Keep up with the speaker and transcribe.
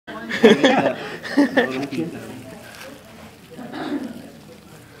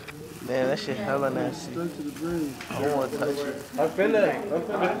Man, that shit hella nasty. I don't want to touch it. I'm finna.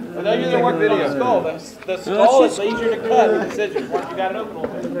 I know you didn't work video. Skull. The skull is easier to cut with the scissors. Once you got it open, we'll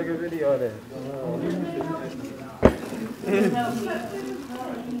take a video of that.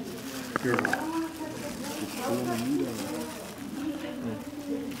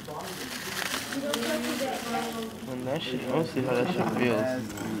 And that shit, I want to see how that shit feels.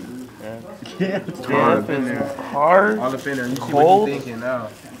 Yeah, it's hard. Hard. All up in there. You see cold. what you thinking now.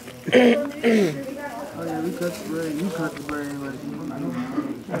 Oh yeah, we cut the brain. You cut the brain like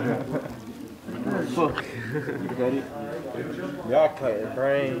Fuck. You got it? Y'all cut your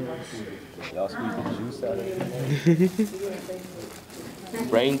brain. Y'all squeeze the juice out of it.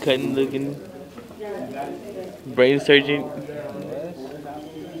 Brain cutting looking. Brain surgeon.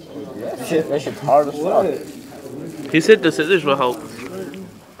 That shit's hard as fuck. He said the scissors will help.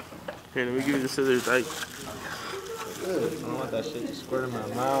 Here, let me give you the scissors. I don't want that shit to squirt in my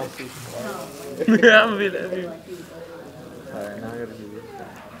mouth. Yeah, I'm gonna be that dude. Alright, now I gotta do this.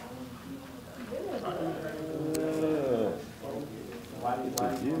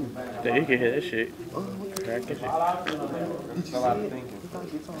 Yeah, you can hear that shit. Cracking shit.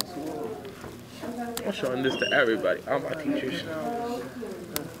 I'm showing this to everybody. All my teachers.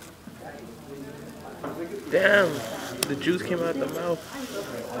 Damn, the juice came out the mouth.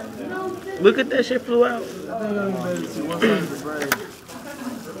 Look at that shit flew out.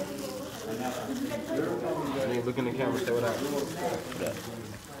 Look in the camera, show it out.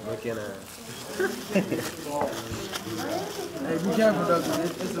 Look in there. Hey, be careful though, cause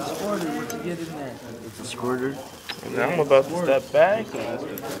it's a squirter what you get in there. It's a squirter. And now I'm about to step back.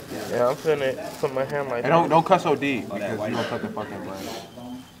 Yeah, I'm finna put my hand like that. Don't cut so deep because you don't cut the fucking brain.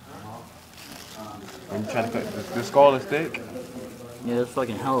 When you try to cut, the skull is thick. Yeah, that's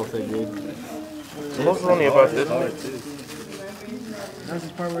fucking hella thick, dude. Skull's only about this thick. That's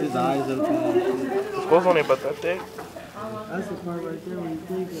the part right His there. eyes open. Skull's only about that thick. That's the part right there when you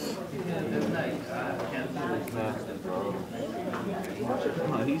think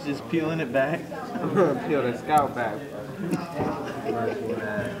Oh, he's just peeling it back. Peel the scalp back.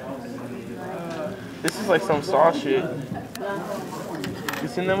 This is like some Saw shit. You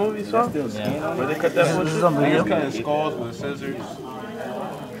seen that movie, Saw? Yeah. Where they cut that bullshit? He's cutting skulls with scissors.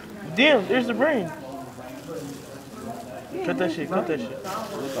 Damn, there's the brain. Cut that shit, cut that shit.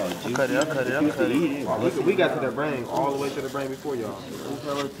 I'll cut it, I'll cut it, I'll cut it. We got to the brain, all the way to the brain before y'all.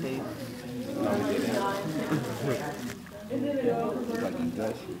 Hella taste.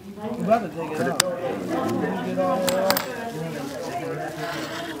 I'm about to take it out. Get all that off.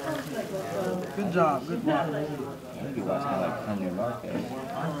 Good job, good job.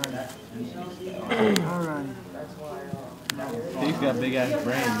 Alright. He's got big ass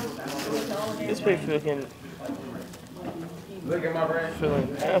brains. This bitch fucking Look at my brain.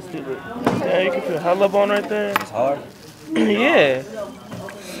 feeling nasty. Yeah, you can feel hella bone right there. It's hard. Yeah.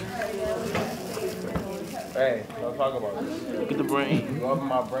 Hey, don't talk about it. Look at the brain. Go over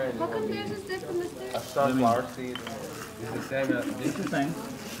my brain. How come there's a system A sunflower seed. It's the same as This is thing.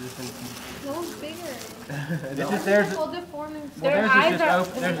 No one's bigger. This is theirs. Whole deforming. Well, Their theirs eyes is just are.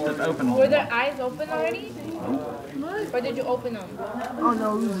 open. Theirs is just open. Were their eyes open already? Or did you open them? Oh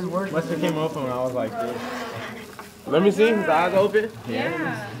no, this is worse. Must have came open when I was like this. Let me see his eyes open.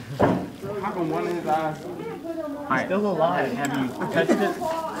 Yeah. How come one of his eyes? Alright. Still alive. Have you touched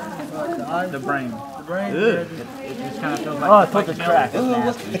it? The brain. The brain. It just kind of feels like. Oh, I pulled the crack.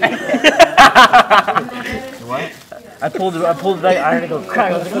 What? I pulled it. I heard it go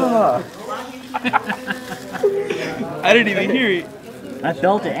crack. I was like, oh. I didn't even hear it. I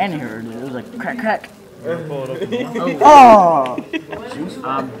felt it and heard it. It was like crack, crack. Oh!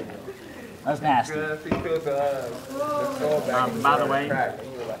 That's nasty. By the way,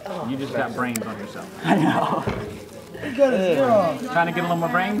 you just got brains on yourself. I know. You got his ear off. Trying to get a little more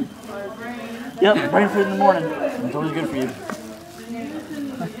brain? Yep, brain food in the morning. It's always good for you.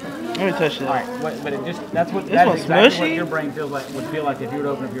 Let me touch that. Alright, but it just, that's one's exactly smushy? what your brain feels like, would feel like if you were to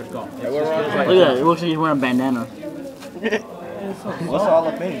open up your skull. Yeah, we're wrong. Look at that, it looks like he's wearing a bandana. What's all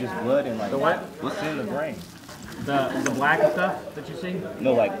up in it? Just blood and like The what? what's in the brain? The black stuff that you see?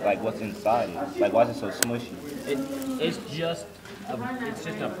 No, like what's inside it? Like why is it so smushy? It's just a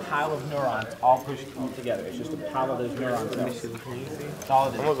pile of neurons all pushed together. It's just a pile of those neurons. That's all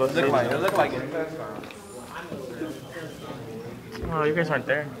it is. I'm gonna go see It look like intestines. Oh, you guys aren't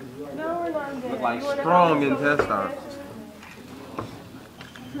there. Look like strong intestines.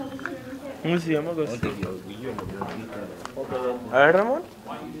 Let me see, I'm gonna go see. You A ver, Ramon.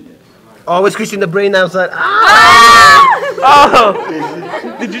 Oh, we're squishing the brain now, son. Ah!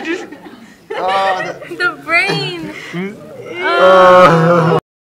 Oh! Did you just... Oh, The